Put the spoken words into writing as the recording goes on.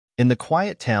In the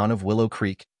quiet town of Willow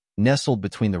Creek, nestled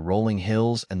between the rolling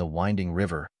hills and the winding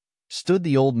river, stood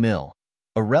the old mill,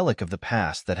 a relic of the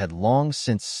past that had long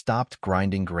since stopped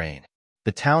grinding grain.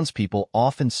 The townspeople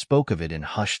often spoke of it in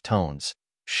hushed tones,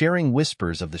 sharing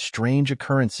whispers of the strange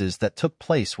occurrences that took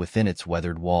place within its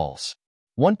weathered walls.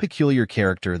 One peculiar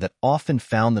character that often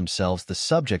found themselves the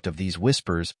subject of these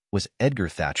whispers was Edgar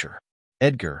Thatcher.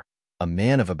 Edgar, a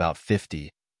man of about 50,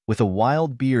 with a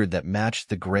wild beard that matched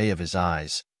the gray of his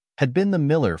eyes, had been the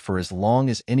miller for as long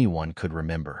as anyone could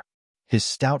remember. His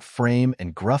stout frame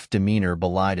and gruff demeanor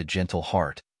belied a gentle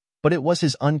heart, but it was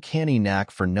his uncanny knack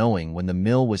for knowing when the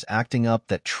mill was acting up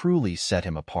that truly set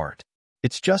him apart.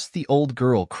 "It's just the old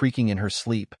girl creaking in her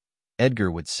sleep,"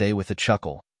 Edgar would say with a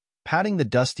chuckle, patting the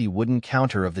dusty wooden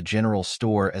counter of the general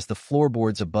store as the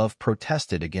floorboards above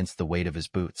protested against the weight of his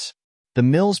boots. "The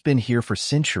mill's been here for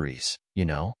centuries, you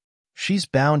know. She's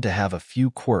bound to have a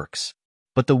few quirks."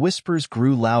 But the whispers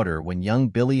grew louder when young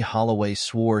Billy Holloway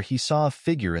swore he saw a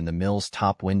figure in the mill's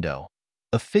top window,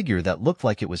 a figure that looked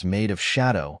like it was made of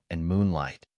shadow and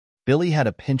moonlight. Billy had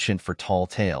a penchant for tall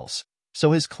tales,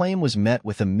 so his claim was met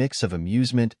with a mix of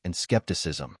amusement and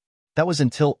skepticism. That was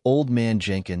until Old Man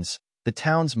Jenkins, the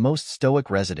town's most stoic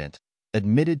resident,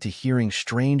 admitted to hearing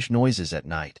strange noises at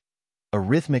night, a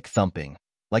rhythmic thumping,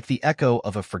 like the echo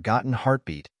of a forgotten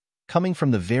heartbeat, coming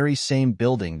from the very same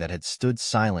building that had stood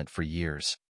silent for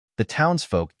years. The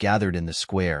townsfolk gathered in the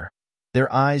square,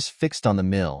 their eyes fixed on the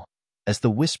mill, as the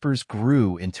whispers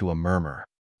grew into a murmur.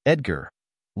 Edgar,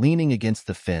 leaning against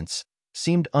the fence,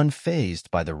 seemed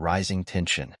unfazed by the rising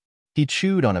tension. He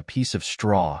chewed on a piece of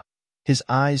straw, his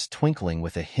eyes twinkling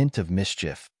with a hint of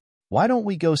mischief. "Why don't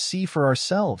we go see for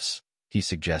ourselves?" he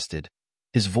suggested,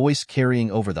 his voice carrying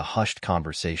over the hushed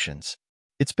conversations.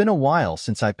 "It's been a while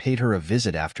since I paid her a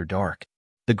visit after dark."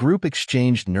 The group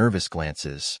exchanged nervous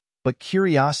glances, but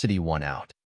curiosity won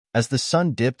out. As the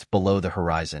sun dipped below the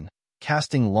horizon,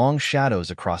 casting long shadows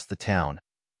across the town,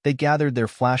 they gathered their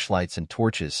flashlights and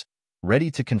torches, ready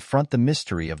to confront the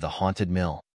mystery of the haunted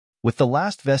mill. With the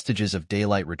last vestiges of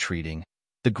daylight retreating,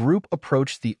 the group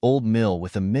approached the old mill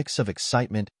with a mix of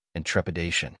excitement and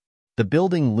trepidation. The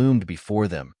building loomed before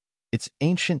them, its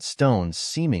ancient stones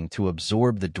seeming to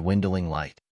absorb the dwindling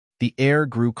light. The air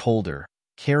grew colder,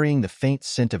 carrying the faint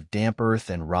scent of damp earth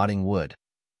and rotting wood,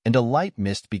 and a light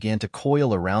mist began to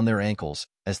coil around their ankles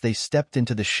as they stepped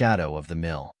into the shadow of the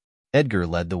mill. Edgar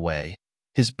led the way,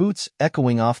 his boots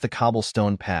echoing off the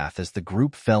cobblestone path as the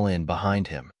group fell in behind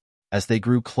him. As they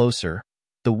grew closer,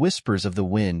 the whispers of the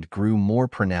wind grew more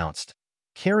pronounced,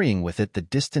 carrying with it the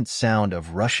distant sound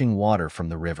of rushing water from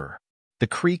the river. The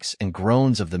creaks and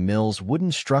groans of the mill's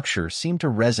wooden structure seemed to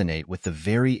resonate with the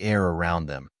very air around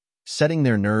them, setting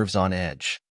their nerves on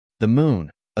edge. The moon,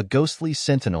 a ghostly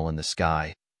sentinel in the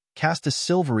sky, cast a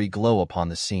silvery glow upon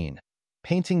the scene,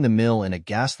 painting the mill in a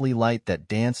ghastly light that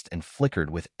danced and flickered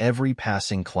with every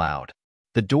passing cloud.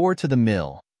 The door to the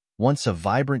mill, once a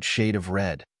vibrant shade of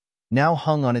red, now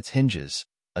hung on its hinges,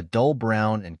 a dull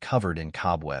brown and covered in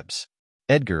cobwebs.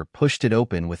 Edgar pushed it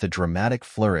open with a dramatic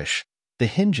flourish, the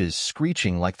hinges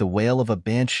screeching like the wail of a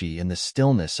banshee in the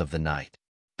stillness of the night.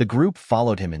 The group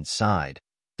followed him inside,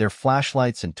 their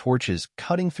flashlights and torches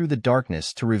cutting through the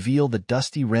darkness to reveal the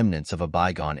dusty remnants of a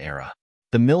bygone era.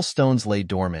 The millstones lay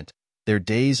dormant, their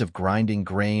days of grinding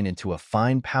grain into a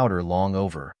fine powder long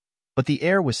over, but the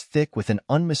air was thick with an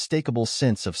unmistakable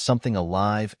sense of something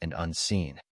alive and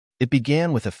unseen. It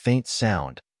began with a faint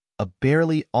sound, a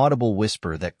barely audible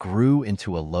whisper that grew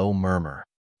into a low murmur.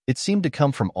 It seemed to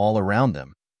come from all around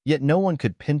them, yet no one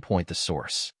could pinpoint the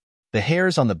source. The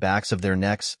hairs on the backs of their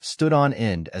necks stood on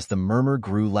end as the murmur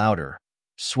grew louder,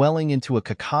 swelling into a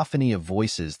cacophony of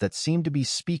voices that seemed to be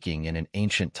speaking in an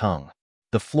ancient tongue.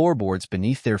 The floorboards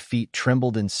beneath their feet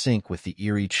trembled in sync with the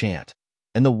eerie chant,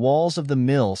 and the walls of the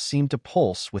mill seemed to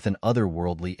pulse with an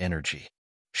otherworldly energy.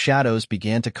 Shadows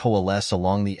began to coalesce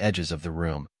along the edges of the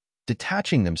room,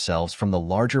 detaching themselves from the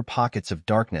larger pockets of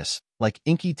darkness like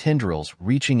inky tendrils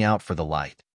reaching out for the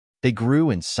light. They grew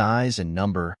in size and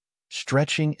number,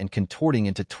 stretching and contorting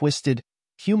into twisted,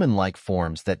 human-like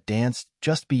forms that danced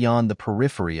just beyond the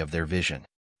periphery of their vision.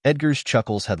 Edgar's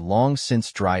chuckles had long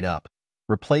since dried up,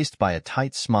 replaced by a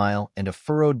tight smile and a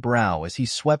furrowed brow as he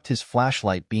swept his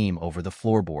flashlight beam over the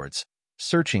floorboards,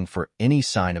 searching for any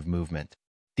sign of movement.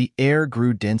 The air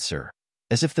grew denser,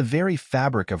 as if the very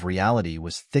fabric of reality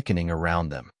was thickening around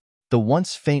them. The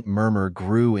once faint murmur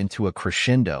grew into a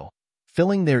crescendo,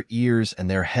 filling their ears and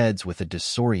their heads with a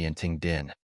disorienting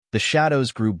din. The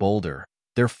shadows grew bolder,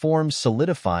 their forms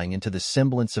solidifying into the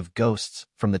semblance of ghosts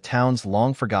from the town's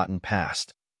long-forgotten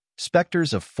past,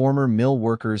 specters of former mill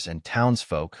workers and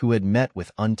townsfolk who had met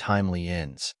with untimely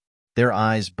ends. Their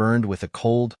eyes burned with a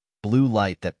cold, blue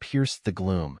light that pierced the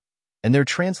gloom, and their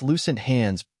translucent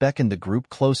hands beckoned the group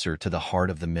closer to the heart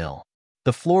of the mill.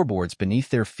 The floorboards beneath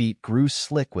their feet grew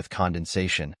slick with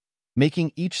condensation,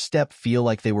 making each step feel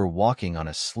like they were walking on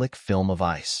a slick film of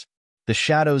ice. The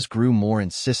shadows grew more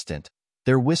insistent,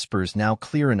 their whispers now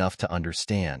clear enough to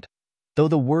understand. Though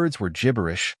the words were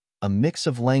gibberish, a mix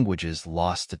of languages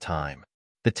lost to time.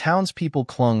 The townspeople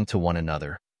clung to one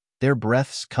another, their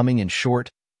breaths coming in short,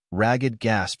 ragged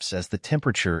gasps as the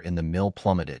temperature in the mill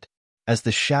plummeted. As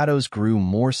the shadows grew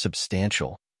more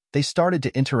substantial, they started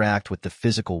to interact with the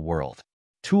physical world.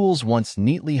 Tools once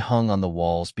neatly hung on the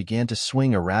walls began to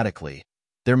swing erratically,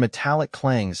 their metallic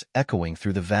clangs echoing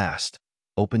through the vast,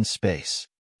 open space.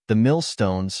 The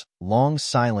millstones, long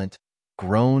silent,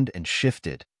 groaned and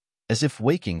shifted, as if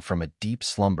waking from a deep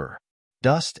slumber.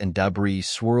 Dust and debris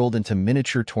swirled into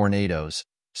miniature tornadoes,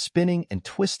 spinning and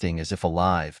twisting as if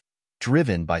alive,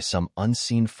 driven by some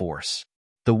unseen force.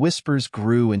 The whispers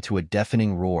grew into a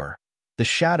deafening roar, the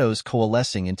shadows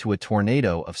coalescing into a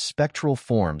tornado of spectral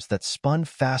forms that spun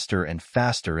faster and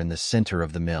faster in the center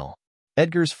of the mill.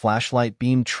 Edgar's flashlight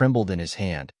beam trembled in his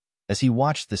hand as he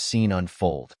watched the scene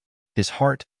unfold. His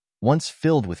heart, once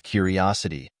filled with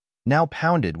curiosity, now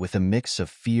pounded with a mix of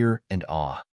fear and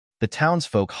awe. The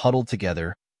townsfolk huddled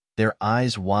together, their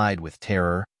eyes wide with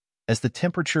terror, as the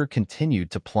temperature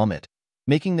continued to plummet,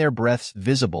 making their breaths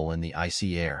visible in the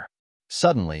icy air.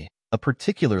 Suddenly, a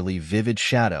particularly vivid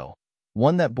shadow,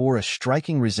 one that bore a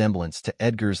striking resemblance to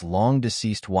Edgar's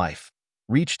long-deceased wife,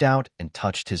 reached out and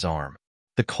touched his arm.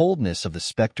 The coldness of the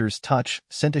specter's touch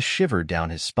sent a shiver down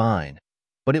his spine,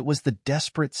 but it was the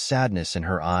desperate sadness in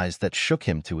her eyes that shook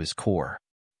him to his core.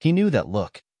 He knew that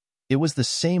look. It was the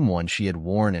same one she had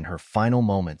worn in her final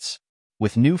moments.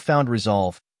 With newfound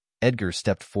resolve, Edgar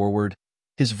stepped forward,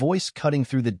 his voice cutting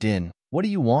through the din. "What do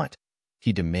you want?"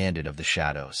 he demanded of the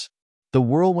shadows. The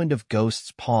whirlwind of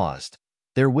ghosts paused,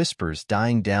 their whispers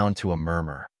dying down to a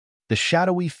murmur. The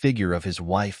shadowy figure of his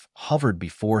wife hovered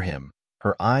before him,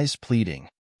 her eyes pleading.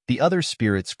 The other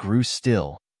spirits grew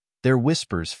still, their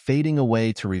whispers fading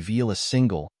away to reveal a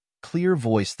single, clear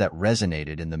voice that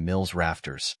resonated in the mill's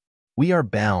rafters. "We are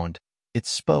bound," it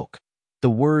spoke, the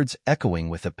words echoing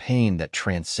with a pain that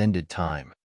transcended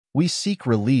time. "We seek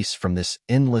release from this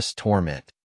endless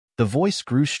torment." The voice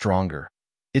grew stronger,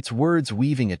 its words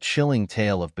weaving a chilling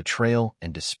tale of betrayal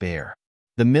and despair.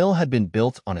 The mill had been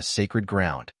built on a sacred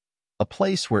ground, a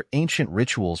place where ancient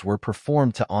rituals were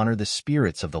performed to honor the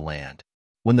spirits of the land.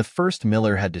 When the first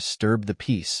miller had disturbed the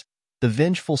peace, the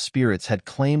vengeful spirits had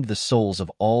claimed the souls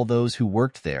of all those who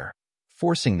worked there,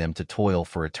 forcing them to toil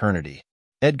for eternity.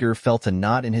 Edgar felt a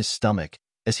knot in his stomach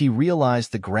as he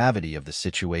realized the gravity of the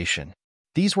situation.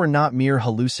 These were not mere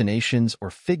hallucinations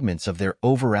or figments of their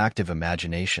overactive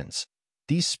imaginations.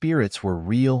 These spirits were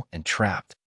real and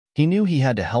trapped. He knew he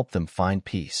had to help them find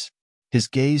peace. His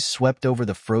gaze swept over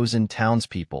the frozen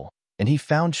townspeople, and he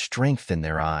found strength in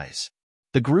their eyes.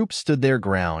 The group stood their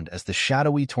ground as the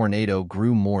shadowy tornado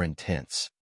grew more intense.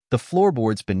 The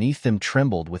floorboards beneath them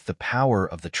trembled with the power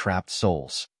of the trapped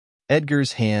souls.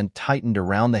 Edgar's hand tightened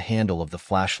around the handle of the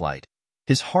flashlight,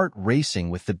 his heart racing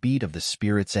with the beat of the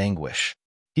spirit's anguish.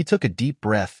 He took a deep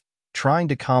breath, trying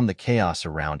to calm the chaos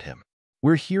around him.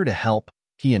 "We're here to help,"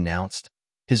 he announced,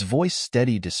 his voice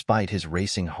steady despite his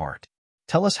racing heart.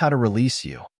 "Tell us how to release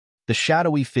you." The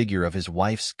shadowy figure of his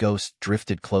wife's ghost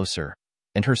drifted closer,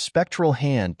 and her spectral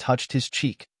hand touched his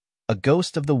cheek, a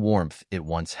ghost of the warmth it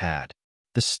once had.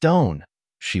 "The stone,"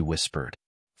 she whispered.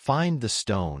 "Find the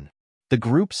stone." The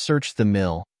group searched the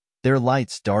mill, their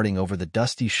lights darting over the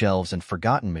dusty shelves and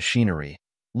forgotten machinery,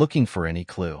 looking for any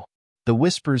clue. The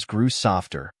whispers grew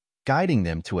softer, guiding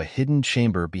them to a hidden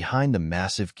chamber behind the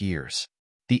massive gears.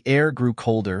 The air grew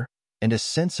colder, and a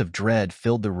sense of dread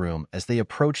filled the room as they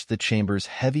approached the chamber's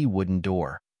heavy wooden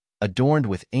door, adorned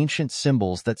with ancient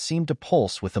symbols that seemed to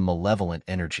pulse with a malevolent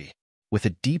energy. With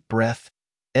a deep breath,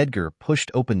 Edgar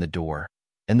pushed open the door,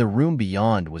 and the room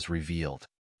beyond was revealed.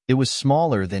 It was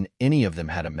smaller than any of them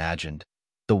had imagined,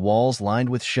 the walls lined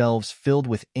with shelves filled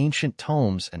with ancient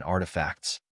tomes and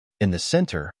artifacts. In the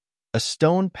center, a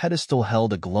stone pedestal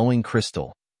held a glowing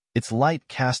crystal, its light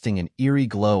casting an eerie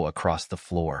glow across the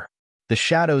floor. The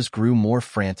shadows grew more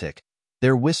frantic,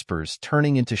 their whispers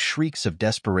turning into shrieks of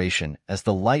desperation as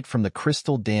the light from the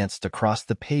crystal danced across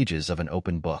the pages of an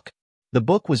open book. The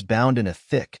book was bound in a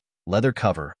thick, leather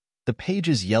cover, the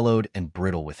pages yellowed and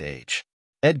brittle with age.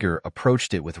 Edgar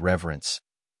approached it with reverence,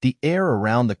 the air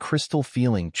around the crystal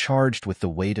feeling charged with the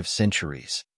weight of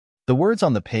centuries. The words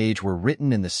on the page were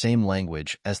written in the same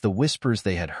language as the whispers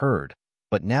they had heard,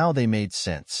 but now they made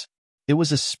sense. It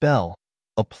was a spell,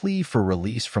 a plea for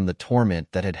release from the torment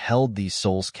that had held these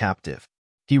souls captive.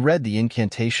 He read the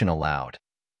incantation aloud,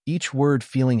 each word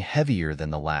feeling heavier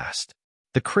than the last.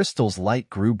 The crystal's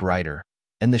light grew brighter,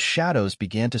 and the shadows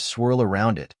began to swirl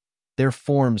around it, their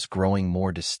forms growing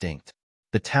more distinct.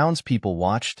 The townspeople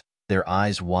watched, their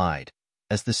eyes wide,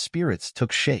 as the spirits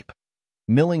took shape,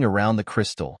 milling around the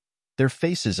crystal, their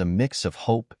faces a mix of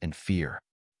hope and fear.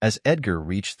 As Edgar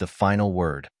reached the final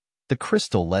word, the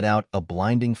crystal let out a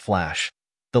blinding flash,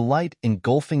 the light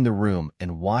engulfing the room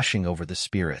and washing over the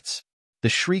spirits. The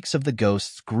shrieks of the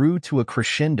ghosts grew to a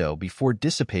crescendo before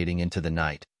dissipating into the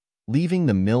night, leaving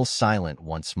the mill silent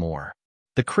once more.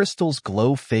 The crystal's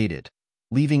glow faded,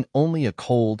 leaving only a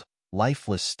cold,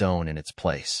 lifeless stone in its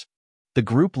place. The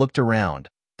group looked around,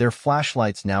 their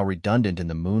flashlights now redundant in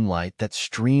the moonlight that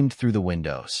streamed through the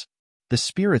windows. The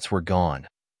spirits were gone,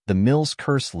 the mill's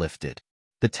curse lifted.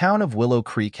 The town of Willow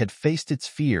Creek had faced its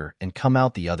fear and come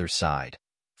out the other side,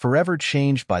 forever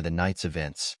changed by the night's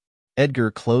events.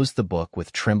 Edgar closed the book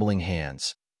with trembling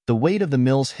hands, the weight of the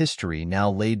mill's history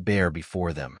now laid bare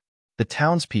before them. The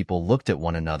townspeople looked at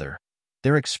one another,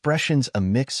 their expressions a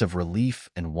mix of relief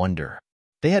and wonder.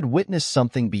 They had witnessed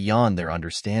something beyond their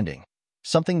understanding,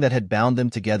 something that had bound them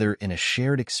together in a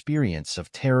shared experience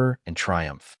of terror and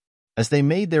triumph. As they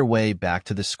made their way back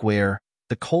to the square,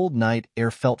 the cold night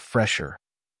air felt fresher,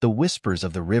 the whispers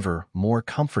of the river more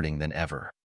comforting than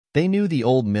ever. They knew the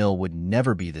old mill would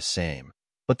never be the same,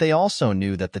 but they also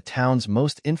knew that the town's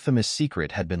most infamous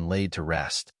secret had been laid to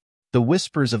rest. The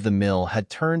whispers of the mill had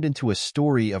turned into a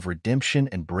story of redemption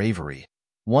and bravery,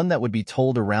 one that would be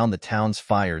told around the town's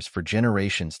fires for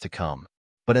generations to come.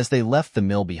 But as they left the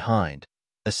mill behind,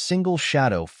 a single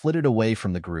shadow flitted away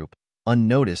from the group,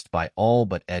 unnoticed by all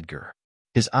but Edgar.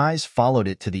 His eyes followed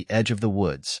it to the edge of the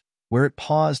woods, where it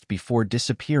paused before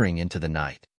disappearing into the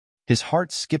night. His heart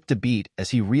skipped a beat as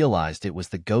he realized it was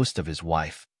the ghost of his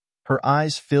wife, her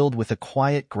eyes filled with a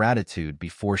quiet gratitude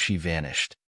before she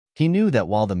vanished. He knew that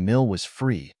while the mill was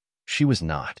free, she was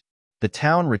not. The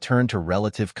town returned to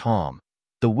relative calm,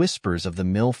 the whispers of the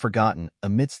mill forgotten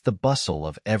amidst the bustle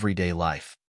of everyday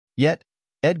life. Yet,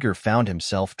 Edgar found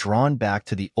himself drawn back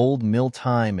to the old mill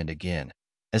time and again,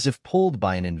 as if pulled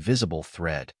by an invisible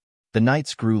thread. The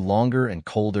nights grew longer and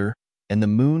colder, and the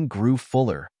moon grew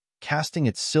fuller, casting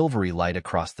its silvery light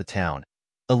across the town,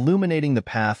 illuminating the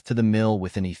path to the mill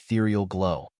with an ethereal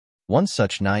glow. One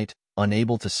such night,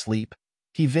 unable to sleep,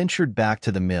 he ventured back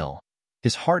to the mill,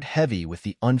 his heart heavy with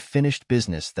the unfinished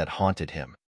business that haunted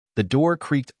him. The door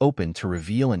creaked open to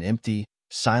reveal an empty,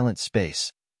 silent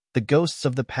space, the ghosts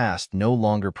of the past no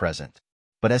longer present.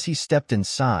 But as he stepped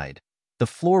inside, the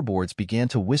floorboards began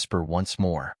to whisper once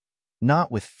more,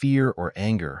 not with fear or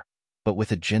anger, but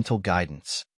with a gentle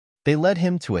guidance. They led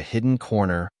him to a hidden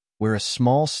corner where a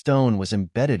small stone was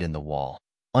embedded in the wall,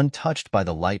 untouched by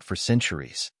the light for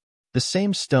centuries. The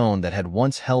same stone that had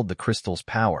once held the crystal's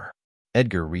power.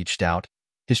 Edgar reached out,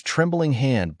 his trembling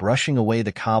hand brushing away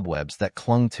the cobwebs that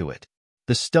clung to it.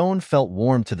 The stone felt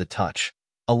warm to the touch,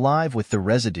 alive with the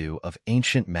residue of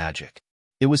ancient magic.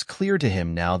 It was clear to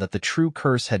him now that the true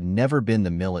curse had never been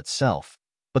the mill itself,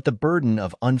 but the burden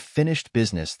of unfinished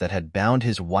business that had bound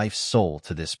his wife's soul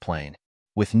to this plane.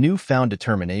 With newfound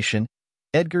determination,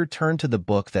 Edgar turned to the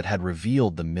book that had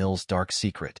revealed the mill's dark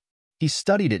secret. He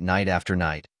studied it night after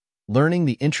night, learning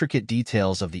the intricate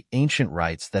details of the ancient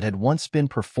rites that had once been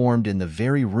performed in the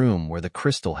very room where the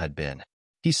crystal had been.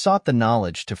 He sought the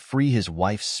knowledge to free his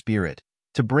wife's spirit,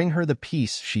 to bring her the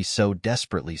peace she so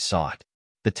desperately sought.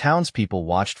 The townspeople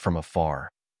watched from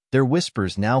afar, their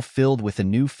whispers now filled with a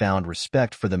newfound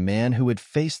respect for the man who had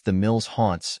faced the mill's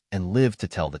haunts and lived to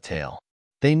tell the tale.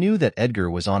 They knew that Edgar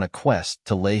was on a quest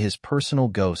to lay his personal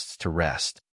ghosts to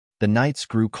rest. The nights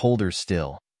grew colder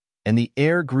still, and the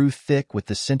air grew thick with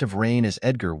the scent of rain as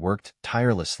Edgar worked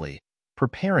tirelessly,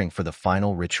 preparing for the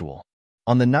final ritual.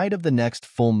 On the night of the next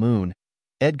full moon,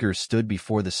 Edgar stood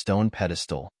before the stone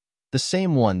pedestal, the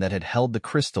same one that had held the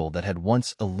crystal that had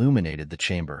once illuminated the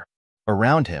chamber.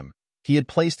 Around him, he had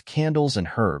placed candles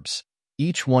and herbs,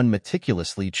 each one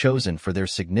meticulously chosen for their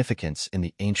significance in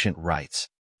the ancient rites.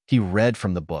 He read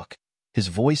from the book, his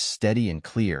voice steady and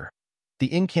clear,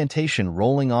 the incantation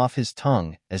rolling off his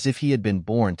tongue as if he had been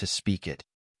born to speak it.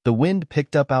 The wind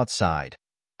picked up outside,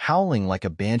 howling like a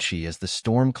banshee as the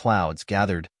storm clouds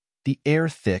gathered, the air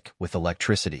thick with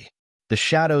electricity. The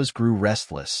shadows grew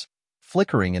restless,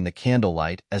 flickering in the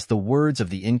candlelight as the words of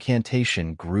the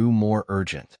incantation grew more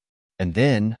urgent. And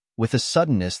then, with a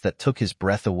suddenness that took his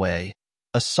breath away,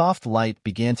 a soft light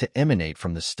began to emanate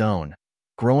from the stone,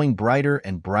 growing brighter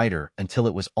and brighter until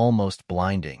it was almost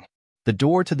blinding. The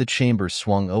door to the chamber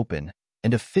swung open,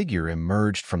 and a figure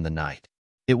emerged from the night.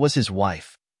 It was his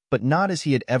wife, but not as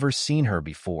he had ever seen her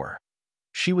before.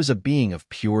 She was a being of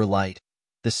pure light,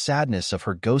 the sadness of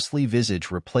her ghostly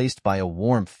visage replaced by a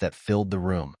warmth that filled the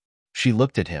room. She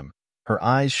looked at him, her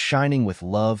eyes shining with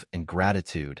love and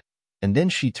gratitude, and then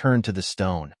she turned to the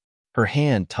stone. Her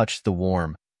hand touched the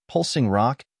warm, pulsing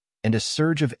rock, and a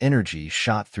surge of energy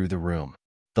shot through the room.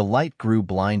 The light grew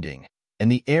blinding, and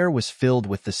the air was filled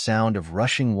with the sound of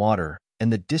rushing water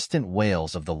and the distant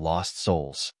wails of the lost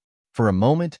souls. For a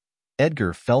moment,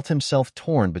 Edgar felt himself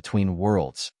torn between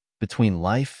worlds, between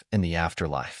life and the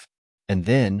afterlife. And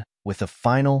then, with a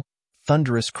final,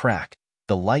 thunderous crack,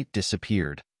 the light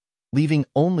disappeared, leaving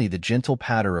only the gentle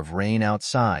patter of rain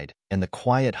outside and the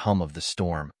quiet hum of the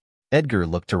storm. Edgar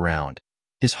looked around,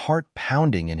 his heart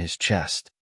pounding in his chest.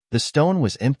 The stone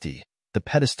was empty, the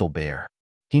pedestal bare.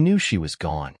 He knew she was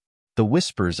gone. The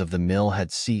whispers of the mill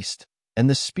had ceased, and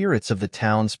the spirits of the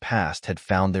town's past had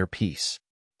found their peace.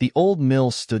 The old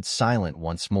mill stood silent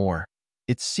once more,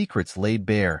 its secrets laid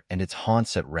bare and its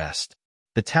haunts at rest.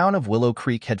 The town of Willow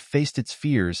Creek had faced its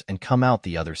fears and come out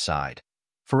the other side,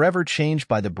 forever changed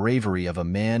by the bravery of a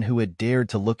man who had dared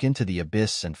to look into the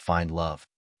abyss and find love.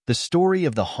 The story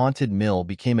of the haunted mill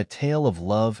became a tale of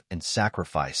love and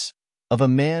sacrifice, of a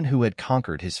man who had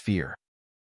conquered his fear.